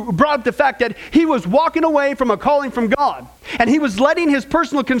who brought up the fact that he was walking away from a calling from God, and he was letting his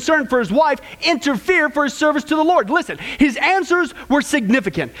personal concern for his wife interfere for his service to the Lord. Listen, his answers were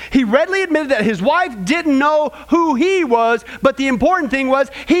significant. He readily admitted that his wife didn't know who he was, but the important thing was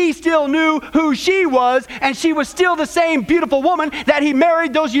he still knew who she was, and she was still the same beautiful woman that he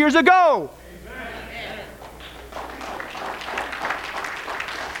married those years ago.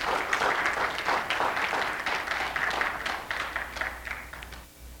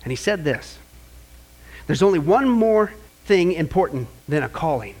 And he said this: there's only one more thing important than a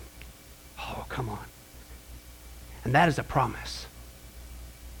calling. Oh, come on. And that is a promise.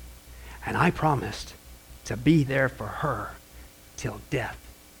 And I promised to be there for her till death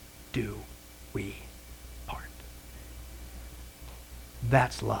do we part.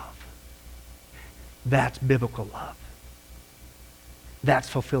 That's love. That's biblical love. That's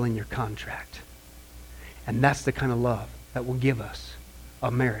fulfilling your contract. And that's the kind of love that will give us a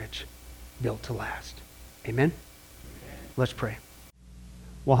marriage built to last. Amen? Let's pray.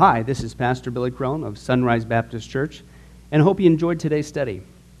 Well, hi, this is Pastor Billy Crone of Sunrise Baptist Church, and I hope you enjoyed today's study.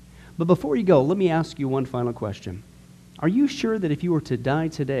 But before you go, let me ask you one final question. Are you sure that if you were to die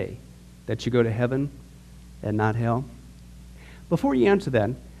today, that you go to heaven and not hell? Before you answer that,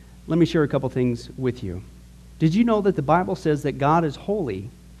 let me share a couple things with you. Did you know that the Bible says that God is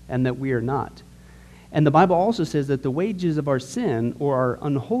holy and that we are not? And the Bible also says that the wages of our sin or our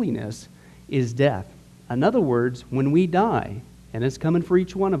unholiness is death. In other words, when we die, and it's coming for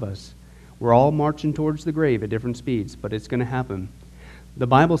each one of us, we're all marching towards the grave at different speeds, but it's going to happen. The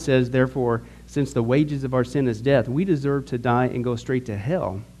Bible says, therefore, since the wages of our sin is death, we deserve to die and go straight to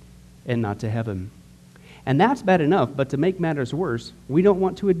hell and not to heaven. And that's bad enough, but to make matters worse, we don't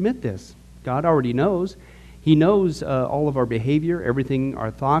want to admit this. God already knows. He knows all of our behavior, everything,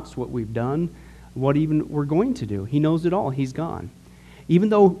 our thoughts, what we've done, what even we're going to do. He knows it all. He's gone. Even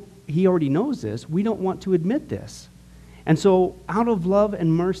though he already knows this, we don't want to admit this. And so out of love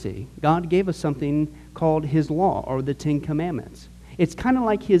and mercy, God gave us something called his law, or the Ten Commandments. It's kind of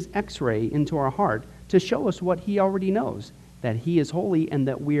like his x-ray into our heart to show us what he already knows, that he is holy and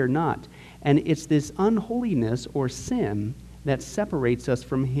that we are not. And it's this unholiness or sin that separates us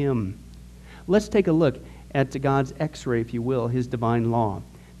from him. Let's take a look at God's x-ray, if you will, his divine law,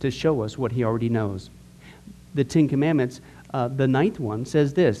 to show us what he already knows. The Ten Commandments, the ninth one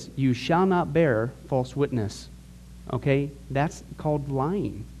says this: you shall not bear false witness. Okay? That's called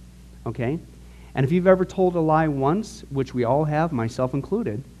lying. Okay? And if you've ever told a lie once, which we all have, myself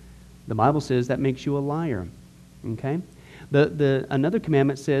included, the Bible says that makes you a liar. Okay? Another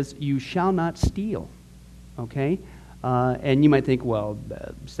commandment says you shall not steal. Okay? And you might think, well,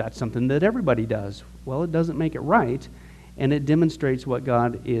 that's something that everybody does. Well, it doesn't make it right. And it demonstrates what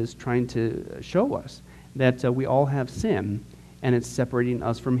God is trying to show us, that we all have sin, and it's separating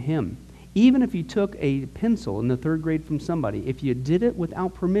us from him. Even if you took a pencil in the third grade from somebody, if you did it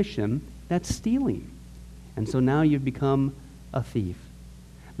without permission, that's stealing. And so now you've become a thief.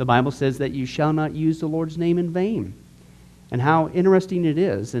 The Bible says that you shall not use the Lord's name in vain. And how interesting it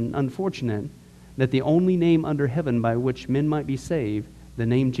is and unfortunate that the only name under heaven by which men might be saved, the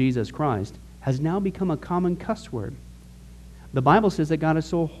name Jesus Christ, has now become a common cuss word. The Bible says that God is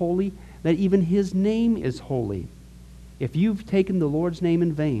so holy that even His name is holy. If you've taken the Lord's name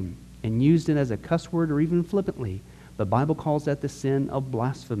in vain and used it as a cuss word or even flippantly, the Bible calls that the sin of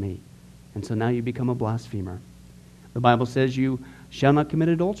blasphemy. And so now you become a blasphemer. The Bible says you shall not commit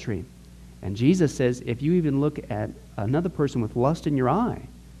adultery. And Jesus says if you even look at another person with lust in your eye,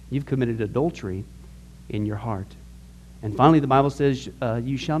 you've committed adultery in your heart. And finally, the Bible says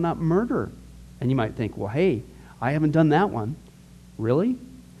you shall not murder. And you might think, well, hey, I haven't done that one. Really?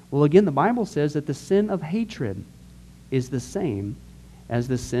 Well, again, the Bible says that the sin of hatred is the same as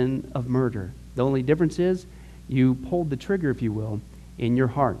the sin of murder. The only difference is you pulled the trigger, if you will, in your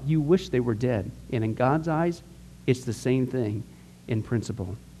heart. You wish they were dead. And in God's eyes, it's the same thing in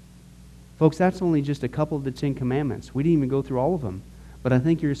principle. Folks, that's only just a couple of the 10 Commandments. We didn't even go through all of them. But I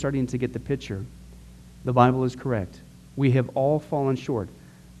think you're starting to get the picture. The Bible is correct. We have all fallen short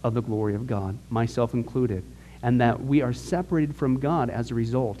of the glory of God, myself included, and that we are separated from God as a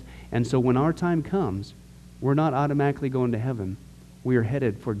result. And so when our time comes, we're not automatically going to heaven. We are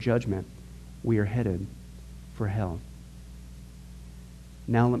headed for judgment. We are headed for hell.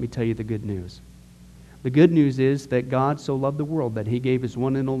 Now let me tell you the good news. The good news is that God so loved the world that He gave His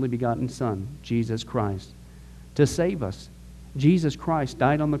one and only begotten Son, Jesus Christ, to save us. Jesus Christ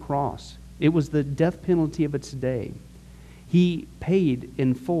died on the cross. It was the death penalty of its day. He paid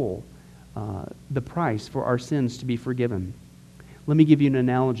in full the price for our sins to be forgiven. Let me give you an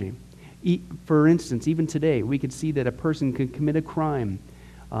analogy. For instance, even today, we could see that a person could commit a crime.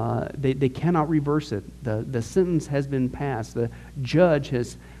 They cannot reverse it. The sentence has been passed. The judge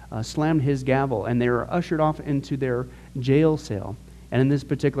has slammed his gavel, and they are ushered off into their jail cell. And in this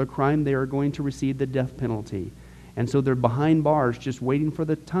particular crime, they are going to receive the death penalty. And so they're behind bars just waiting for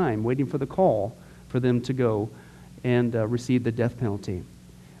the time, waiting for the call for them to go and receive the death penalty.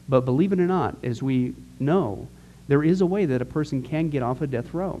 But believe it or not, as we know, there is a way that a person can get off a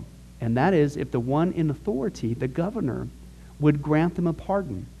death row. And that is if the one in authority, the governor, would grant them a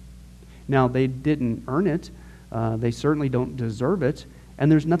pardon. Now, they didn't earn it. They certainly don't deserve it.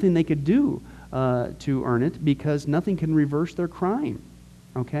 And there's nothing they could do to earn it because nothing can reverse their crime.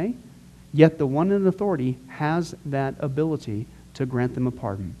 Okay? Yet the one in authority has that ability to grant them a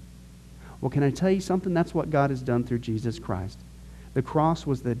pardon. Well, can I tell you something? That's what God has done through Jesus Christ. The cross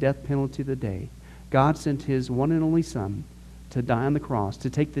was the death penalty of the day. God sent His one and only Son to die on the cross, to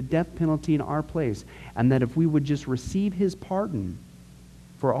take the death penalty in our place, and that if we would just receive His pardon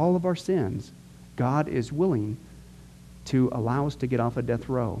for all of our sins, God is willing to allow us to get off a death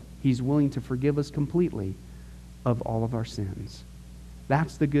row. He's willing to forgive us completely of all of our sins.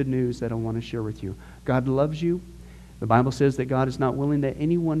 That's the good news that I want to share with you. God loves you. The Bible says that God is not willing that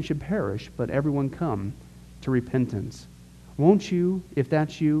anyone should perish, but everyone come to repentance. Won't you, if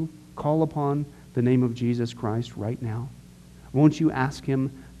that's you, call upon the name of Jesus Christ right now? Won't you ask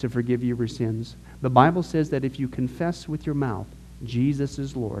Him to forgive you your sins? The Bible says that if you confess with your mouth Jesus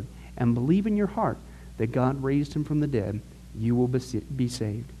is Lord and believe in your heart that God raised Him from the dead, you will be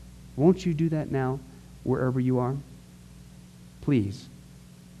saved. Won't you do that now, wherever you are? Please,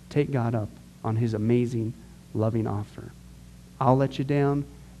 take God up on His amazing, loving offer. I'll let you down.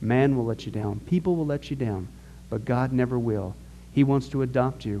 Man will let you down. People will let you down. But God never will. He wants to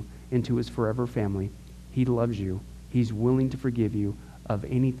adopt you into His forever family. He loves you. He's willing to forgive you of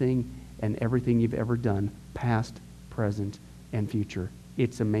anything and everything you've ever done, past, present, and future.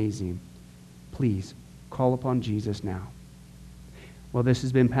 It's amazing. Please, call upon Jesus now. Well, this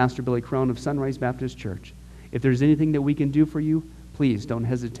has been Pastor Billy Crone of Sunrise Baptist Church. If there's anything that we can do for you, please don't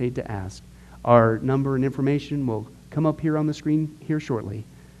hesitate to ask. Our number and information will come up here on the screen here shortly.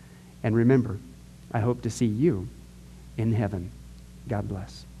 And remember, I hope to see you in heaven. God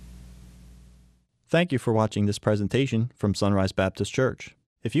bless. Thank you for watching this presentation from Sunrise Baptist Church.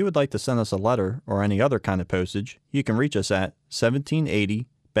 If you would like to send us a letter or any other kind of postage, you can reach us at 1780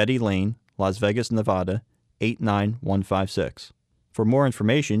 Betty Lane, Las Vegas, Nevada, 89156. For more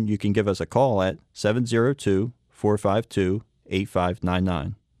information, you can give us a call at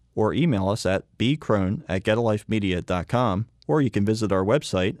 702-452-8599 or email us at bcrone@getalifemedia.com, or you can visit our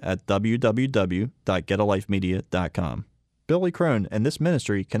website at www.getalifemedia.com. Billy Crone and this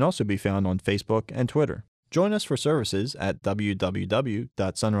ministry can also be found on Facebook and Twitter. Join us for services at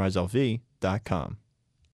www.sunriselv.com.